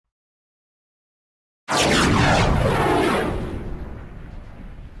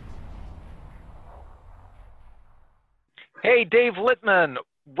Hey, Dave Littman,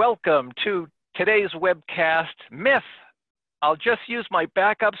 welcome to today's webcast, Myth. I'll just use my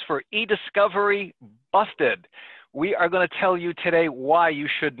backups for eDiscovery busted. We are going to tell you today why you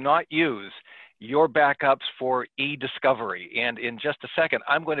should not use your backups for eDiscovery. And in just a second,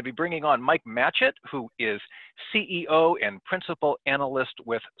 I'm going to be bringing on Mike Matchett, who is CEO and Principal Analyst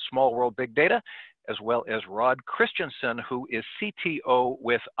with Small World Big Data, as well as Rod Christensen, who is CTO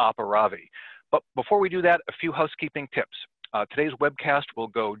with Operavi. But before we do that, a few housekeeping tips. Today's webcast will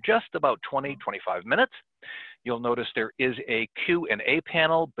go just about 20-25 minutes. You'll notice there is a Q&A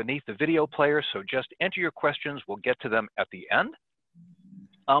panel beneath the video player, so just enter your questions. We'll get to them at the end.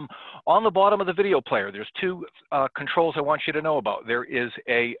 On the bottom of the video player, there's two controls I want you to know about. There is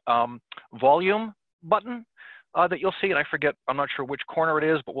a volume button that you'll see, and I'm not sure which corner it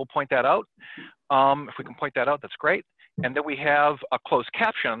is, but we'll point that out. If we can point that out, that's great. And then we have a closed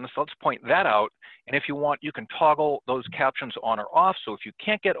caption, so let's point that out. And if you want, you can toggle those captions on or off. So if you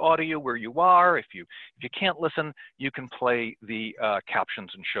can't get audio where you are, if you can't listen, you can play the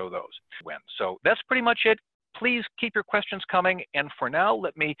captions and show those. So that's pretty much it. Please keep your questions coming. And for now,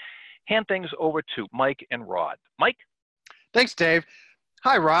 let me hand things over to Mike and Rod. Mike? Thanks, Dave.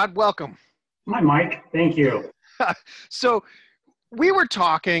 Hi, Rod. Welcome. Hi, Mike. Thank you. So we were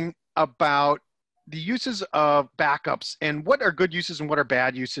talking about the uses of backups and what are good uses and what are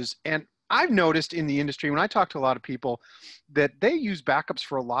bad uses. And I've noticed in the industry, when I talk to a lot of people, that they use backups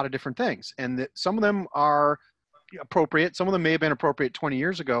for a lot of different things, and that some of them are appropriate. Some of them may have been appropriate 20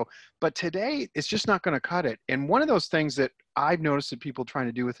 years ago, but today it's just not going to cut it. And one of those things that I've noticed that people trying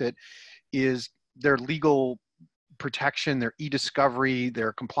to do with it is their legal protection, their e-discovery,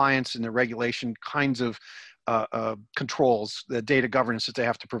 their compliance and their regulation kinds of controls, the data governance that they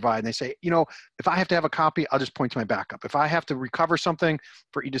have to provide. And they say, you know, if I have to have a copy, I'll just point to my backup. If I have to recover something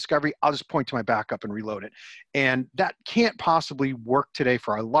for eDiscovery, I'll just point to my backup and reload it. And that can't possibly work today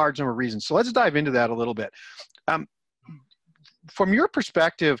for a large number of reasons. So let's dive into that a little bit. From your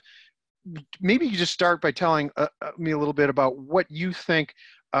perspective, maybe you just start by telling me a little bit about what you think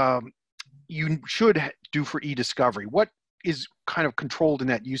you should do for eDiscovery. What is kind of controlled in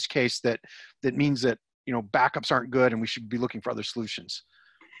that use case that means that, you know, backups aren't good and we should be looking for other solutions?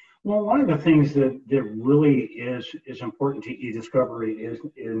 Well, one of the things that really is important to eDiscovery is,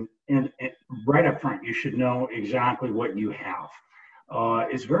 and right up front, you should know exactly what you have.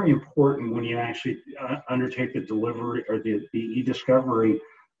 It's very important when you actually undertake the delivery or the eDiscovery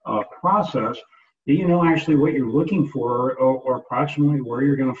process that you know actually what you're looking for or approximately where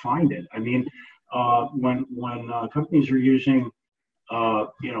you're going to find it. I mean, when companies are using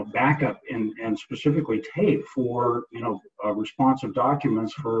backup and specifically tape for, responsive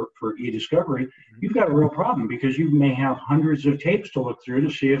documents for eDiscovery, you've got a real problem because you may have hundreds of tapes to look through to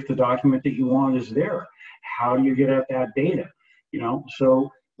see if the document that you want is there. How do you get at that data? So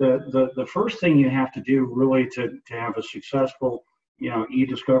the first thing you have to do really to have a successful,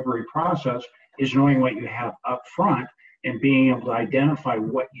 eDiscovery process is knowing what you have up front and being able to identify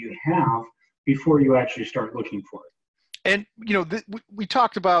what you have before you actually start looking for it. And, we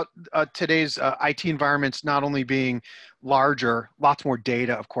talked about today's IT environments not only being larger, lots more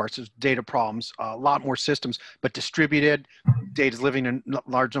data, of course, there's data problems, a lot more systems, but distributed, data's living in a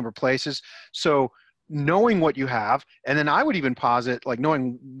large number of places. So knowing what you have, and then I would even posit, like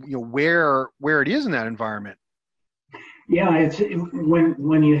knowing, where it is in that environment. Yeah, it's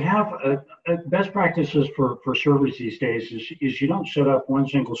when you have best practices for servers these days is you don't set up one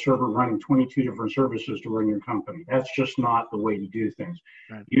single server running 22 different services to run your company. That's just not the way to do things.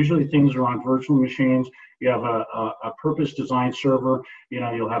 Right. Usually things are on virtual machines. You have a purpose-designed server.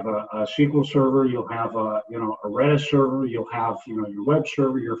 You'll have a SQL server. You'll have a Redis server. You'll have your web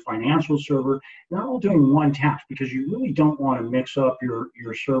server, your financial server. They're all doing one task because you really don't want to mix up your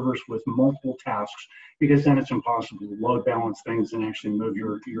servers with multiple tasks because then it's impossible to load balance things and actually move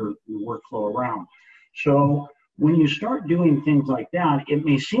your workflow around. So when you start doing things like that, it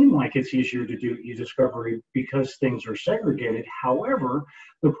may seem like it's easier to do eDiscovery because things are segregated. However,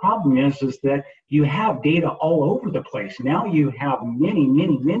 the problem is that you have data all over the place. Now you have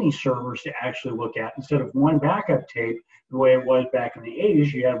many servers to actually look at. Instead of one backup tape, the way it was back in the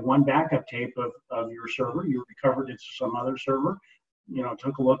 80s, you had one backup tape of your server. You recovered it to some other server,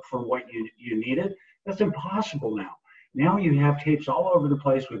 took a look for what you needed. That's impossible now. Now you have tapes all over the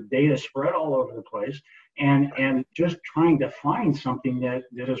place with data spread all over the place, and just trying to find something that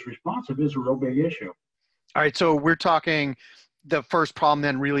is responsive is a real big issue. All right, so we're talking the first problem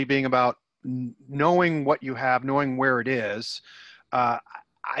then really being about knowing what you have, knowing where it is.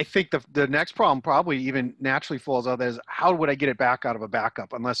 I think the next problem probably even naturally falls out as how would I get it back out of a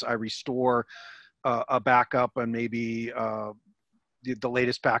backup unless I restore a backup and maybe the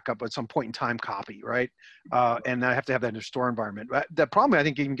latest backup at some point in time copy, right? And I have to have that in a store environment. The problem, I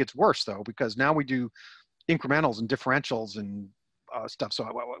think, even gets worse though, because now we do incrementals and differentials and stuff. So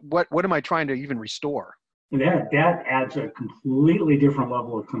what am I trying to even restore? That adds a completely different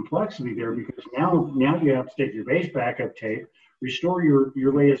level of complexity there, because now you have to take your base backup tape, restore your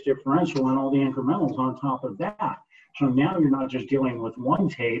latest differential and all the incrementals on top of that. So now you're not just dealing with one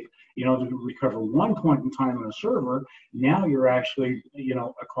tape, to recover one point in time on a server. Now you're actually,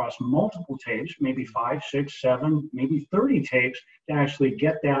 across multiple tapes, maybe 5, 6, 7, maybe 30 tapes to actually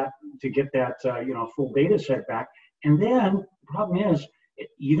get that full data set back. And then the problem is,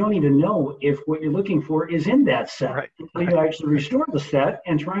 you don't even know if what you're looking for is in that set. Right. Until you actually restore the set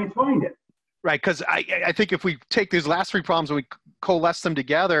and try and find it. Right, because I think if we take these last three problems and we coalesce them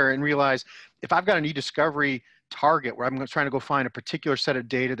together and realize, if I've got an e-discovery target where I'm trying to go find a particular set of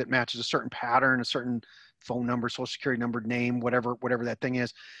data that matches a certain pattern, a certain phone number, social security number, name, whatever that thing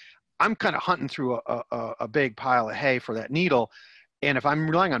is, I'm kind of hunting through a big pile of hay for that needle. And if I'm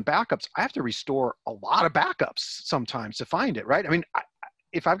relying on backups, I have to restore a lot of backups sometimes to find it, right? I mean,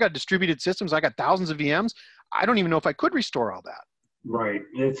 if I've got distributed systems, I got thousands of VMs, I don't even know if I could restore all that. Right.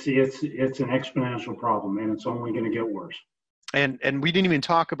 It's an exponential problem, and it's only going to get worse. And we didn't even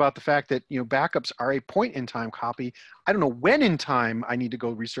talk about the fact that, backups are a point in time copy. I don't know when in time I need to go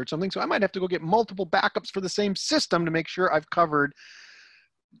research something. So I might have to go get multiple backups for the same system to make sure I've covered,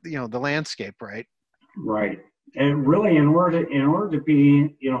 the landscape, right? Right. And really, in order to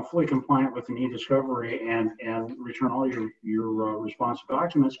be, fully compliant with an e-discovery and return all your responsive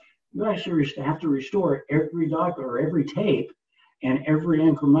documents, you actually have to restore every doc or every tape and every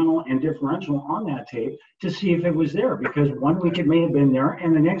incremental and differential on that tape to see if it was there, because 1 week it may have been there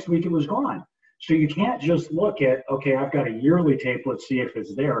and the next week it was gone. So you can't just look at, okay, I've got a yearly tape, let's see if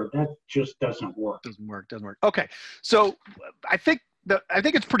it's there. That just doesn't work. Doesn't work. Okay. So I think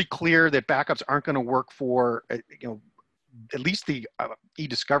it's pretty clear that backups aren't going to work for, at least the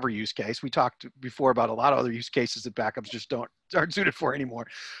e-discovery use case. We talked before about a lot of other use cases that backups just aren't suited for anymore,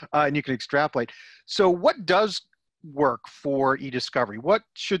 and you can extrapolate. So what does work for e-discovery? What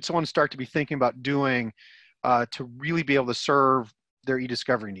should someone start to be thinking about doing to really be able to serve their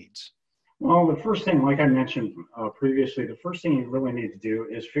e-discovery needs? Well, the first thing, like I mentioned previously, the first thing you really need to do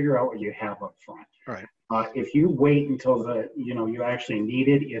is figure out what you have up front. Right. If you wait until you actually need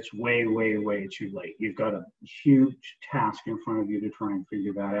it, it's way, way, way too late. You've got a huge task in front of you to try and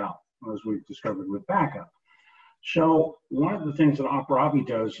figure that out, as we've discovered with backup. So one of the things that Operavi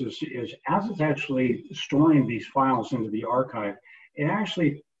does is as it's actually storing these files into the archive, it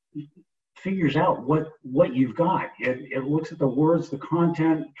actually figures out what you've got. It looks at the words, the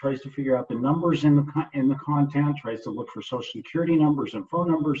content, tries to figure out the numbers in the content, tries to look for social security numbers and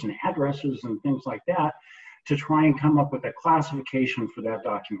phone numbers and addresses and things like that to try and come up with a classification for that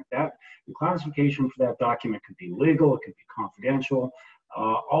document. The classification for that document could be legal, it could be confidential,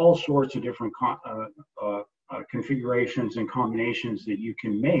 all sorts of different configurations and combinations that you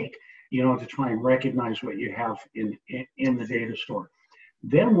can make, to try and recognize what you have in the data store.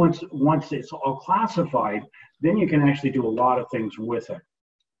 Then once it's all classified, then you can actually do a lot of things with it.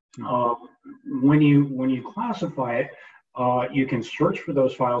 When you classify it, you can search for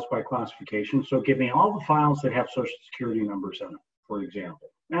those files by classification. So give me all the files that have social security numbers in them, for example.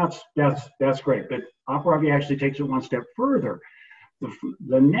 That's great, but Operavi actually takes it one step further.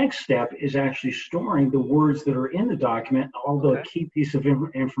 The next step is actually storing the words that are in the document, all the key piece of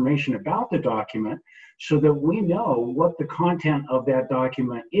information about the document, so that we know what the content of that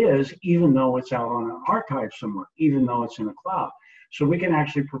document is, even though it's out on an archive somewhere, even though it's in a cloud. So we can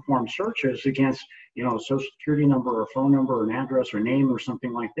actually perform searches against, a social security number or phone number or an address or name or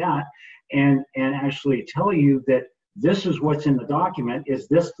something like that, and actually tell you that this is what's in the document. Is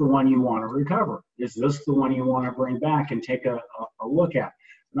this the one you want to recover? Is this the one you want to bring back and take a look at?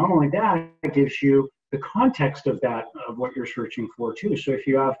 Not only that, it gives you the context of what you're searching for too. So if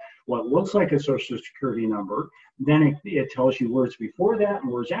you have what looks like a social security number, then it tells you words before that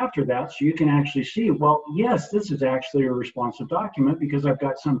and words after that. So you can actually see, well, yes, this is actually a responsive document because I've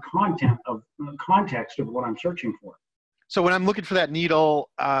got some context of what I'm searching for. So when I'm looking for that needle,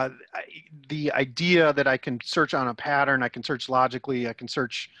 the idea that I can search on a pattern, I can search logically, I can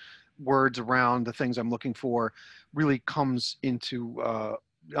search words around the things I'm looking for, really comes into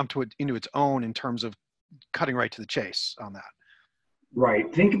its own in terms of cutting right to the chase on that.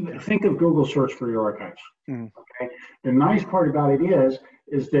 Right. Think of Google search for your archives. Okay. The nice part about it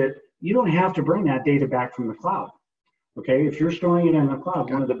is that you don't have to bring that data back from the cloud. Okay, if you're storing it in the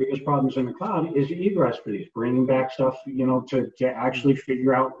cloud, one of the biggest problems in the cloud is egress fees, bringing back stuff, to actually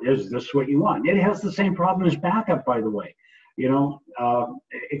figure out, is this what you want? It has the same problem as backup, by the way,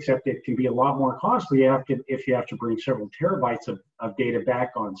 except it can be a lot more costly if you have to bring several terabytes of data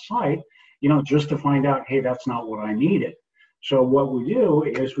back on site, just to find out, hey, that's not what I needed. So what we do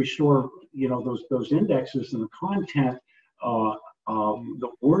is we store, those indexes and the content, the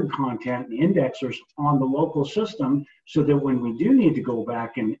word content and indexers on the local system, so that when we do need to go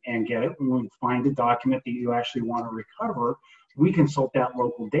back and get it, when we find a document that you actually want to recover, we consult that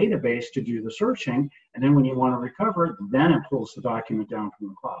local database to do the searching. And then when you want to recover it, then it pulls the document down from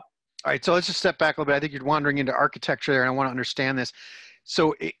the cloud. All right, so let's just step back a little bit. I think you're wandering into architecture there, and I want to understand this.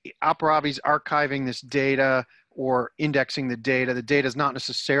 So Operavi's archiving this data or indexing the data. The data is not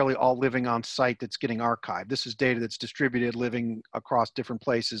necessarily all living on site that's getting archived. This is data that's distributed, living across different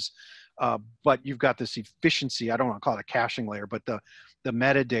places. But you've got this efficiency, I don't want to call it a caching layer, but the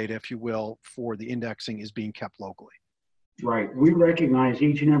metadata, if you will, for the indexing is being kept locally. Right. We recognize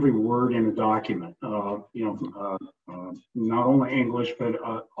each and every word in a document, not only English, but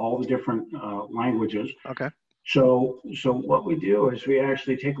all the different languages. Okay. So what we do is we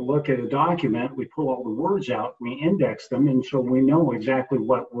actually take a look at a document, we pull all the words out, we index them, and so we know exactly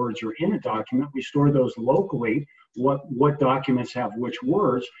what words are in a document. We store those locally, what documents have which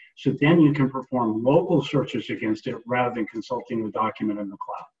words, so then you can perform local searches against it rather than consulting the document in the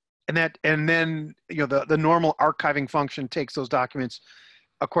cloud. And then the normal archiving function takes those documents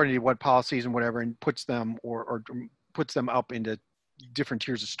according to what policies and whatever, and puts them or puts them up into different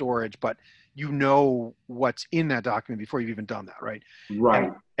tiers of storage, but what's in that document before you've even done that, right?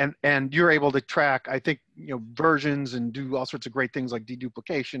 Right. And you're able to track, I think, versions and do all sorts of great things like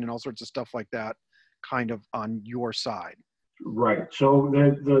deduplication and all sorts of stuff like that kind of on your side. Right. So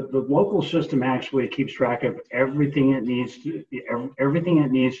the local system actually keeps track of everything it needs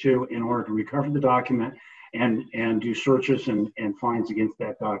to in order to recover the document and do searches and finds against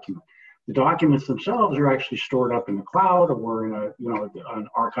that document. The documents themselves are actually stored up in the cloud or in an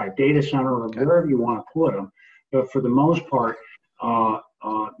archive data center or wherever you want to put them. But for the most part,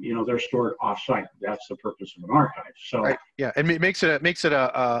 they're stored off-site. That's the purpose of an archive. So right. Yeah, and it makes it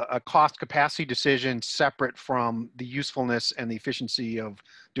a cost capacity decision separate from the usefulness and the efficiency of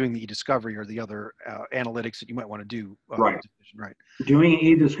doing the e-discovery or the other analytics that you might want to do. Right. Right. Doing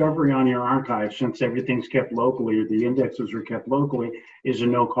e-discovery on your archive, since everything's kept locally or the indexes are kept locally, is a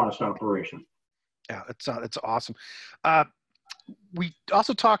no-cost operation. Yeah, it's awesome. We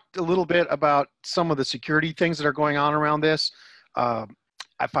also talked a little bit about some of the security things that are going on around this.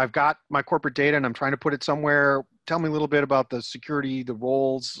 If I've got my corporate data and I'm trying to put it somewhere, tell me a little bit about the security, the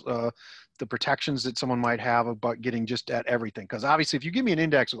roles, the protections that someone might have about getting just at everything. Because obviously, if you give me an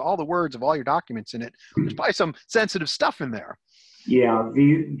index with all the words of all your documents in it, there's probably some sensitive stuff in there. Yeah,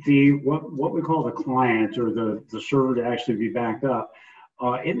 what we call the client or the server to actually be backed up,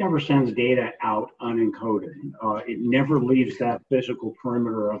 it never sends data out unencoded. It never leaves that physical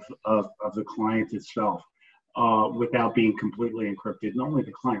perimeter of the client itself without being completely encrypted. And only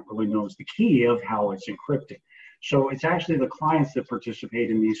the client really knows the key of how it's encrypted. So it's actually the clients that participate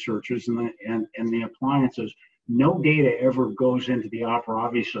in these searches and the appliances. No data ever goes into the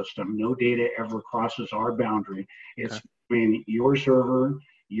Operavi system. No data ever crosses our boundary. It's between your server,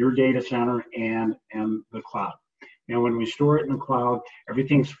 your data center, and the cloud. Now, when we store it in the cloud,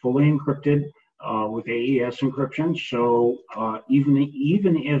 everything's fully encrypted with AES encryption. So even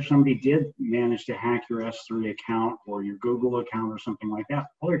if somebody did manage to hack your S3 account or your Google account or something like that,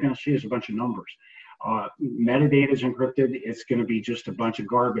 all they're going to see is a bunch of numbers. Metadata is encrypted. It's going to be just a bunch of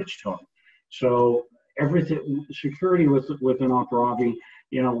garbage to them. So everything security within Operavi,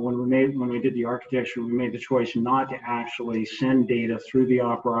 when we did the architecture, we made the choice not to actually send data through the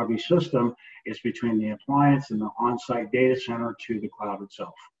Operavi system. It's between the appliance and the on-site data center to the cloud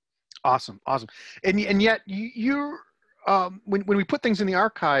itself. Awesome. And yet you're when we put things in the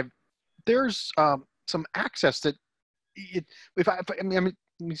archive, there's some access that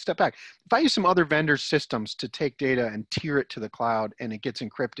let me step back. If I use some other vendors' systems to take data and tier it to the cloud and it gets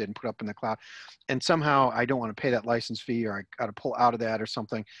encrypted and put up in the cloud, and somehow I don't want to pay that license fee or I got to pull out of that or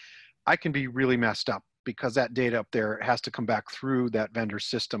something, I can be really messed up because that data up there has to come back through that vendor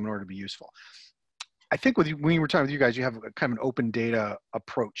system in order to be useful. I think when we were talking with you guys, you have a kind of an open data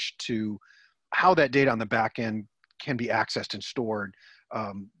approach to how that data on the back end can be accessed and stored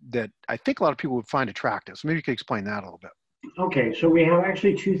that I think a lot of people would find attractive. So maybe you could explain that a little bit. Okay, so we have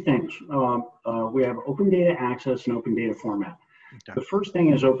actually two things. We have open data access and open data format. Okay. The first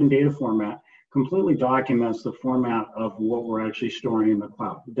thing is open data format. completely documents the format of what we're actually storing in the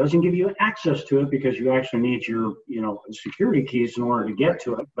cloud. It doesn't give you access to it because you actually need your, security keys in order to get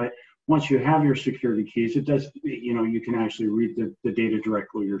to it. But once you have your security keys, it does, you can actually read the data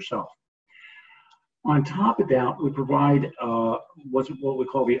directly yourself. On top of that, we provide what we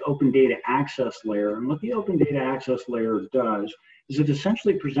call the open data access layer. And what the open data access layer does is it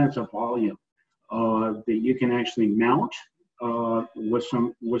essentially presents a volume that you can actually mount with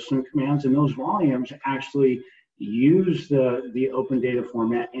some commands, and those volumes actually use the open data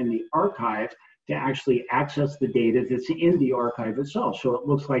format in the archive to actually access the data that's in the archive itself. So it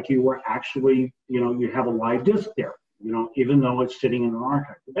looks like you were actually, you have a live disk there, even though it's sitting in an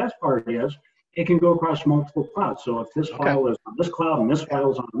archive. The best part is it can go across multiple clouds. So if this file is on this cloud and this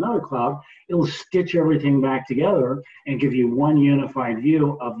file is on another cloud, it'll stitch everything back together and give you one unified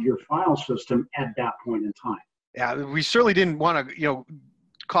view of your file system at that point in time. Yeah, we certainly didn't want to,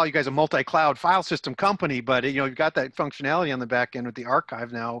 call you guys a multi-cloud file system company, but you've got that functionality on the back end with the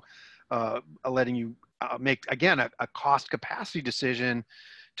archive now, letting you make, again, a cost capacity decision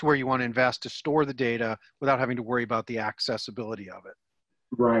to where you want to invest to store the data without having to worry about the accessibility of it.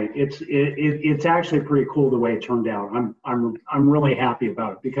 Right. It's actually pretty cool the way it turned out. I'm really happy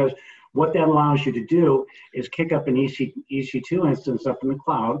about it, because what that allows you to do is kick up an EC2 instance up in the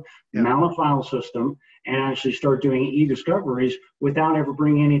cloud, mount a file system, and actually start doing e-discoveries without ever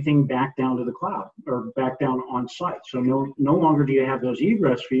bringing anything back down to the cloud or back down on site. So no longer do you have those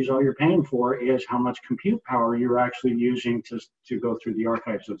egress fees. All you're paying for is how much compute power you're actually using to go through the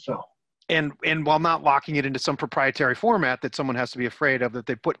archives itself. And while not locking it into some proprietary format that someone has to be afraid of, that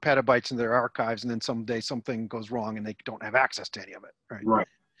they put petabytes in their archives and then someday something goes wrong and they don't have access to any of it, right? Right.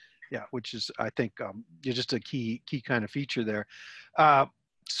 Yeah, which is, I think, just a key kind of feature there.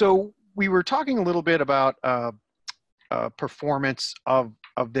 So we were talking a little bit about performance of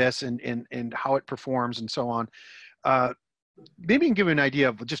this and how it performs and so on. Maybe you can give me an idea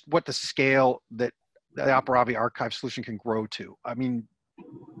of just what the scale that the Operavi archive solution can grow to. I mean,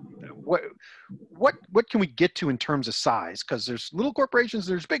 what can we get to in terms of size? Because there's little corporations,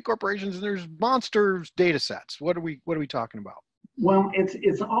 there's big corporations, and there's monsters data sets. What are we talking about? Well,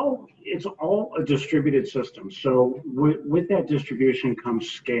 it's all a distributed system. So with that distribution comes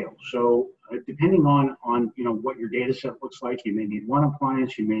scale. So depending on what your data set looks like, you may need one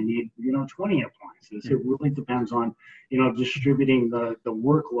appliance, you may need 20 appliances. It really depends on distributing the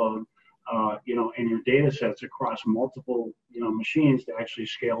workload in your data sets across multiple machines to actually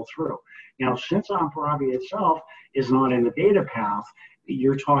scale through. Now, since Operavi itself is not in the data path,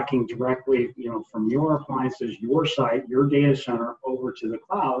 you're talking directly, from your appliances, your site, your data center over to the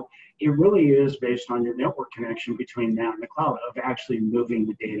cloud. It really is based on your network connection between that and the cloud of actually moving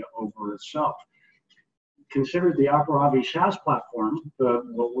the data over itself. Consider the Operavi SaaS platform,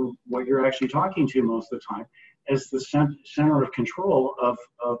 what you're actually talking to most of the time, as the center of control of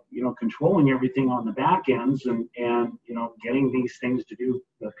controlling everything on the back ends and getting these things to do,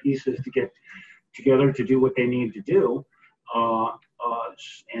 the pieces to get together to do what they need to do.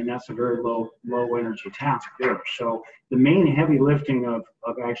 And that's a very low energy task there. So the main heavy lifting of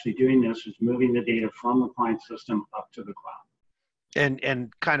actually doing this is moving the data from the client system up to the cloud.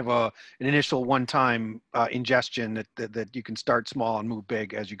 And kind of an initial one-time ingestion that you can start small and move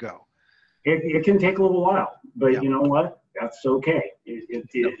big as you go. It can take a little while, but you know what? That's okay.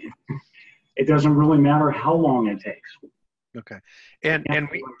 It doesn't really matter how long it takes. Okay, and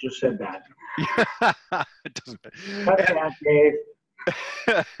we just said that. It doesn't. Cut that, Dave.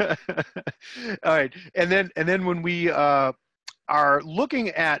 All right, and then when we are looking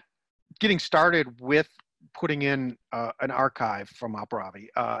at getting started with putting in an archive from Operavi,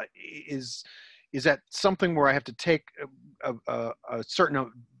 is that something where I have to take a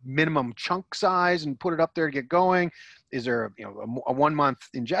certain minimum chunk size and put it up there to get going? Is there a 1 month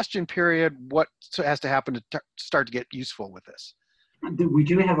ingestion period? What has to happen to start to get useful with this? We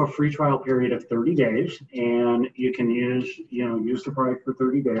do have a free trial period of 30 days, and you can use the product for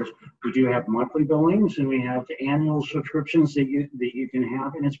 30 days. We do have monthly billings, and we have annual subscriptions that you can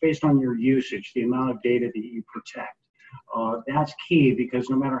have, and it's based on your usage, the amount of data that you protect. That's key,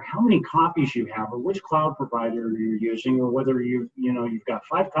 because no matter how many copies you have or which cloud provider you're using, or whether you've got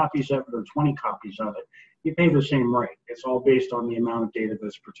 5 copies of it or 20 copies of it, you pay the same rate. It's all based on the amount of data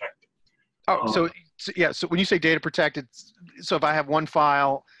that's protected. So when you say data protected, so if I have one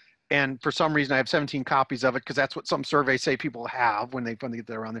file and for some reason I have 17 copies of it, because that's what some surveys say people have when they get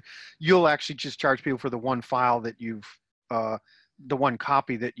that around there, you'll actually just charge people for the one file that you've, the one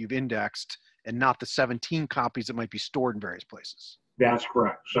copy that you've indexed, and not the 17 copies that might be stored in various places. That's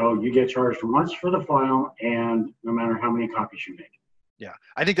correct. So you get charged once for the file, and no matter how many copies you make. Yeah,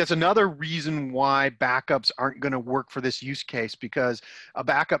 I think that's another reason why backups aren't going to work for this use case, because a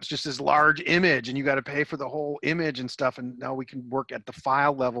backup's just this large image and you got to pay for the whole image and stuff. And now we can work at the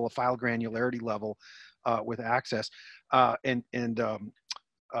file level, a file granularity level with access. Uh,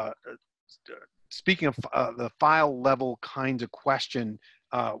 Speaking of the file level kinds of question,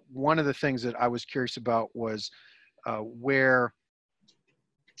 one of the things that I was curious about was where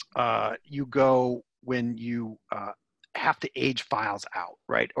you go when you have to age files out,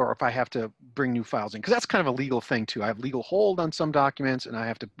 right? Or if I have to bring new files in, because that's kind of a legal thing too. I have legal hold on some documents and I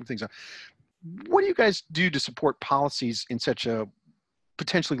have to move things out. What do you guys do to support policies in such a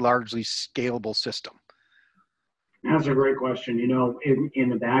potentially largely scalable system? That's a great question. You know, in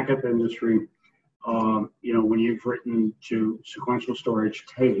the backup industry, you know, when you've written to sequential storage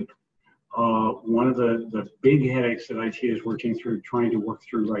tape, one of the big headaches that IT is trying to work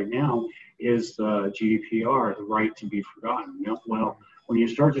through right now is the GDPR, the right to be forgotten. You know, well, when you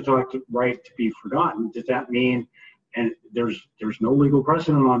start to talk to right to be forgotten, does that mean, and there's no legal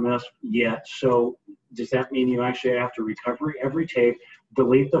precedent on this yet, so does that mean you actually have to recover every tape,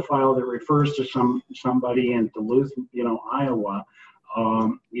 delete the file that refers to somebody in Duluth, you know, Iowa,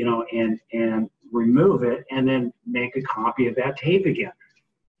 you know, and remove it and then make a copy of that tape again?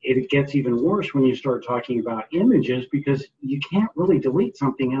 It gets even worse when you start talking about images, because you can't really delete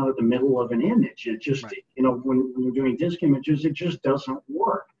something out of the middle of an image. It just, right. You know, when you're doing disk images, it just doesn't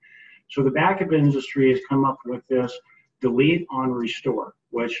work. So the backup industry has come up with this delete on restore,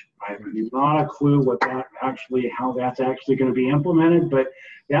 which I have not a clue how that's actually going to be implemented, but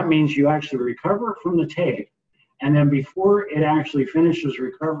that means you actually recover it from the tape, and then before it actually finishes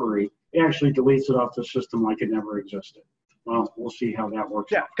recovery, it actually deletes it off the system like it never existed. Well, we'll see how that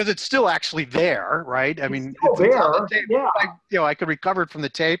works. Yeah, because it's still actually there, right? I mean, it's there. The tape, yeah. I could recover it from the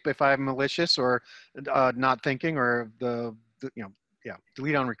tape if I'm malicious or not thinking, or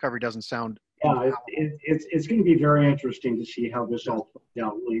delete on recovery doesn't sound. Yeah, it's going to be very interesting to see how this all plays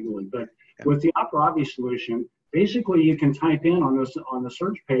out legally. But with the Operavi solution, basically you can type in on the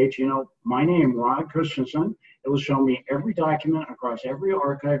search page, you know, my name, Rod Christensen. It will show me every document across every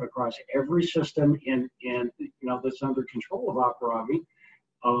archive, across every system in you know, that's under control of Operavi.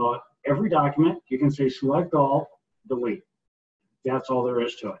 Every document, you can say select all, delete. That's all there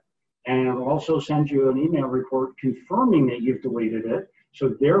is to it. And it will also send you an email report confirming that you've deleted it.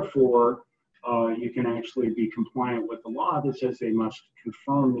 So therefore, you can actually be compliant with the law that says they must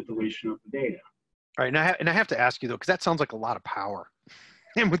confirm the deletion of the data. All right, and I have to ask you though, because that sounds like a lot of power.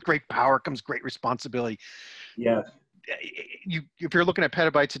 And with great power comes great responsibility. Yes. If you're looking at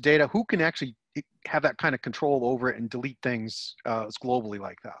petabytes of data, who can actually have that kind of control over it and delete things globally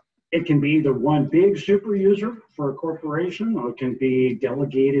like that? It can be either one big super user for a corporation, or it can be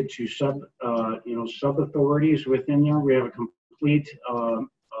delegated to sub authorities within there. We have a complete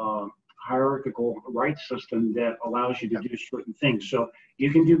hierarchical rights system that allows you to do certain things. So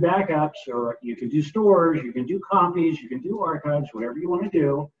you can do backups, or you can do stores, you can do copies, you can do archives, whatever you want to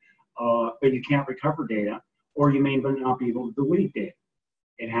do, but you can't recover data, or you may not be able to delete data.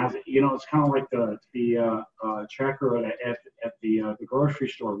 It has, you know, it's kind of like the checker at the grocery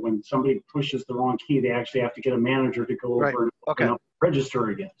store. When somebody pushes the wrong key, they actually have to get a manager to go over and register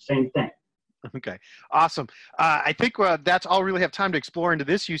again. Same thing. Okay, awesome. I think that's all we really have time to explore into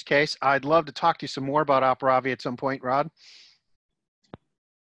this use case. I'd love to talk to you some more about Operavi at some point, Rod.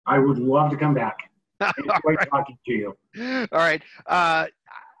 I would love to come back. It's great talking to you. All right.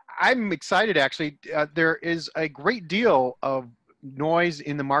 I'm excited, actually. There is a great deal of noise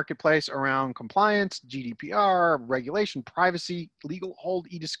in the marketplace around compliance, GDPR, regulation, privacy, legal hold,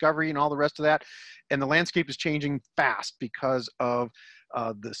 e-discovery, and all the rest of that. And the landscape is changing fast because of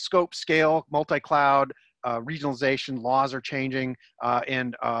the scope, scale, multi-cloud, regionalization, laws are changing,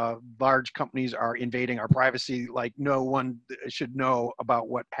 and large companies are invading our privacy like no one should know about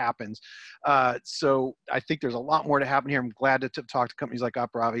what happens. So I think there's a lot more to happen here. I'm glad to talk to companies like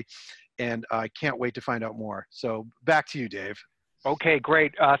Operavi, and I can't wait to find out more. So back to you, Dave. Okay,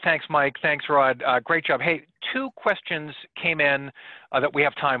 great. Thanks, Mike. Thanks, Rod. Great job. Hey, 2 questions came in that we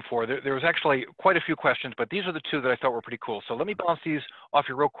have time for. There was actually quite a few questions, but these are the 2 that I thought were pretty cool. So let me bounce these off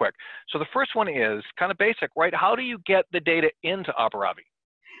you real quick. So the first one is kind of basic, right? How do you get the data into Operavi?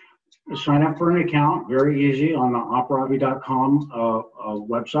 Sign up for an account, very easy, on the operavi.com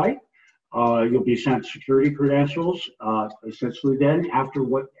website. You'll be sent security credentials. Essentially then, after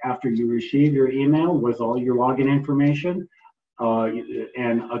you receive your email with all your login information,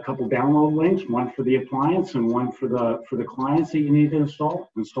 and a couple download links, one for the appliance and one for the clients that you need to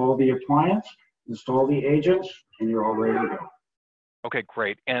install. Install the appliance, install the agents, and you're all ready to go. Okay,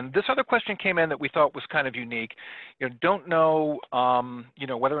 great. And this other question came in that we thought was kind of unique. Don't know,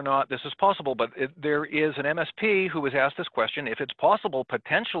 whether or not this is possible, but there is an MSP who was asked this question, if it's possible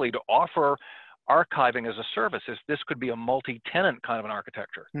potentially to offer archiving as a service, if this could be a multi-tenant kind of an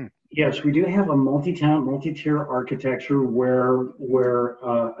architecture. Yes, we do have a multi-tenant, multi-tier architecture where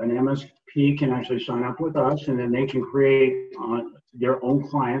an MSP can actually sign up with us, and then they can create their own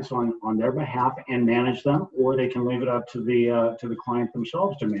clients on their behalf and manage them, or they can leave it up to the client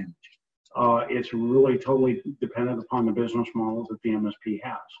themselves to manage. It's really totally dependent upon the business model that the MSP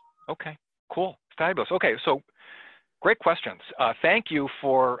has. Okay, cool, fabulous. Okay, so great questions. Thank you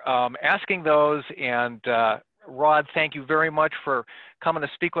for asking those, and Rod, thank you very much for coming to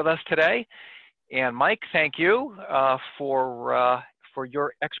speak with us today. And Mike, thank you for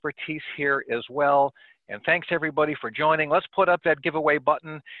your expertise here as well. And thanks everybody for joining. Let's put up that giveaway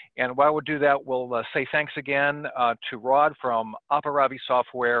button. And while we do that, we'll say thanks again to Rod from Aparavi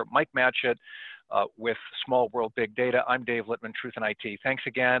Software, Mike Matchett with Small World Big Data. I'm Dave Littman, Truth in IT. Thanks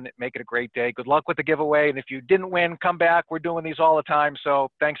again. Make it a great day. Good luck with the giveaway. And if you didn't win, come back. We're doing these all the time. So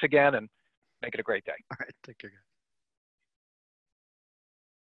thanks again and make it a great day. All right, take care.